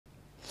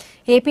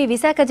AP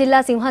Visakha జిల్లా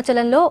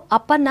సింహాచలంలో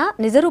అప్పన్న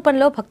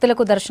నిజరూపంలో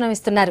భక్తులకు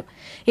దర్శనమిస్తున్నారు.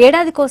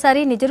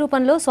 ఏడాదికోసారి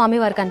నిజరూపంలో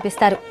స్వామివారు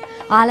కనిపిస్తారు.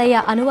 ఆలయ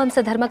అనువంశ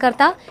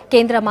ధర్మకర్త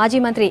కేంద్ర మాజీ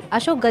మంత్రి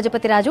అశోక్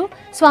గజపతిరాజు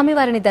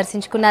స్వామివారిని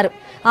దర్శించుకున్నారు.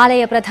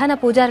 ఆలయ ప్రధాన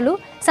పూజారులు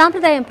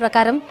సాంప్రదాయం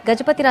ప్రకారం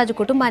గజపతిరాజు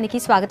కుటుంబానికి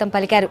స్వాగతం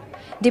పలికారు.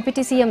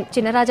 డిప్యూటీ సీఎం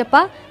చినరాజప్ప,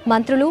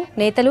 మంత్రులు,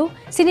 నేతలు,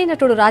 సినీ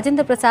నటుడు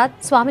రాజేంద్ర ప్రసాద్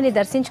స్వామిని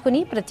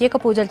దర్శించుకుని ప్రత్యేక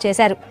పూజలు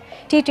చేశారు.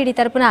 టీటీడీ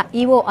తరపున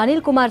ఈవో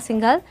అనిల్ కుమార్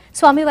సింఘాల్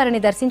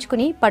స్వామివారిని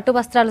దర్శించుకుని పట్టు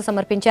వస్త్రాలు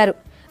సమర్పించారు.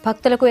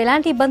 భక్తులకు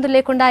ఎలాంటి ఇబ్బందులు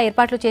లేకుండా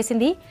ఏర్పాట్లు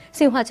చేసింది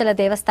సింహాచల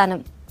దేవస్థానం.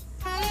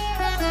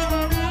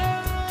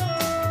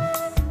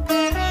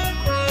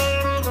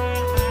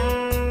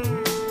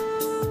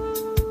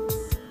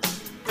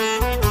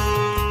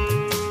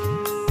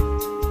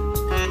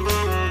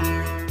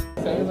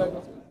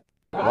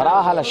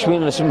 వరాహ లక్ష్మీ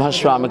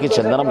నరసింహస్వామికి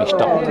చందనం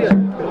ఇష్టం.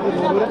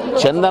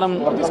 చందనం,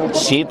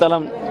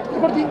 శీతలం,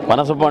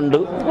 పనసపండు,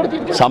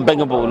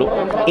 సంపెంగ పువ్వులు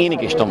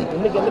ఈయనకి ఇష్టం.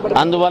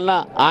 అందువలన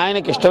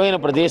ఆయనకి ఇష్టమైన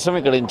ప్రదేశం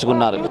ఇక్కడ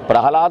ఎంచుకున్నారు.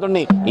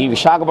 ప్రహ్లాదుని ఈ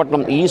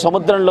విశాఖపట్నం ఈ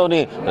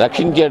సముద్రంలోనే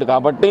రక్షించాడు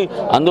కాబట్టి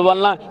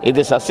అందువలన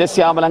ఇది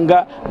సస్యశ్యామలంగా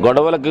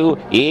గొడవలకు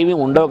ఏమీ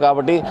ఉండవు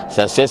కాబట్టి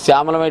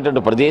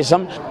సస్యశ్యామలమైనటువంటి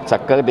ప్రదేశం.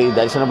 చక్కటి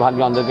దర్శన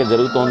భాగ్యం అందరికీ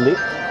జరుగుతోంది.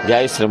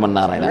 జై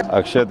శ్రీమన్నారాయణ.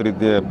 అక్షయ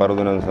తృతీయ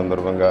పర్వదినం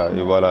సందర్భంగా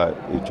ఇవాళ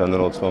ఈ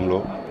చందనోత్సవంలో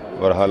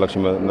వరహ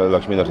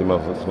లక్ష్మీ నరసింహ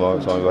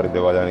స్వామివారి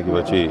దేవాలయానికి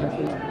వచ్చి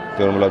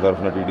తిరుమల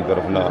తరఫున టీటీ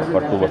తరఫున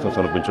పట్టు వస్త్రం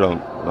సమర్పించడం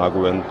నాకు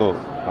ఎంతో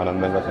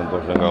ఆనందంగా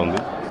సంతోషంగా ఉంది.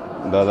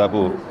 దాదాపు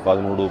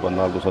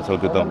 13-14 సంవత్సరాల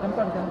క్రితం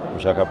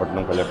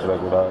విశాఖపట్నం కలెక్టర్గా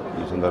కూడా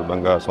ఈ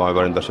సందర్భంగా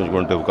స్వామివారిని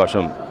దర్శించుకునే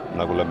అవకాశం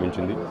నాకు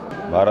లభించింది.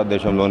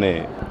 భారతదేశంలోనే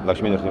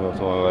లక్ష్మీ నరసింహ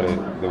స్వామివారి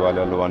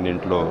దేవాలయాలు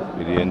అన్నింటిలో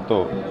ఇది ఎంతో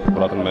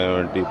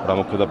పురాతనమైనటువంటి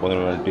ప్రాముఖ్యత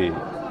పొందినటువంటి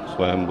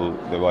స్వయంభూ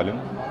దేవాలయం.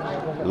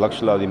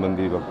 లక్షలాది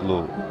మంది భక్తులు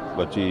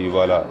వచ్చి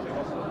ఇవాళ,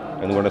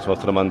 ఎందుకంటే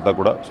సంవత్సరం అంతా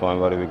కూడా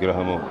స్వామివారి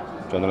విగ్రహము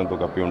చందనంతో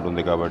కప్పి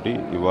ఉంటుంది కాబట్టి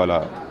ఇవాళ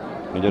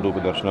నిజ రూప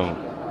దర్శనం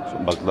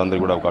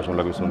భక్తులందరికీ కూడా అవకాశం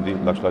లభిస్తుంది.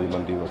 లక్షలాది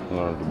మంది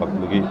వస్తున్నటువంటి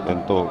భక్తులకి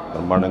ఎంతో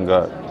బ్రహ్మాండంగా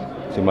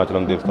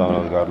సింహాచలం దేవస్థానం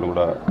అధికారులు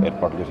కూడా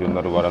ఏర్పాటు చేసి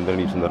ఉన్నారు.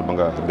 వారందరినీ ఈ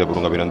సందర్భంగా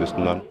హృదయపూర్వకంగా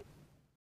అభినందిస్తున్నాను.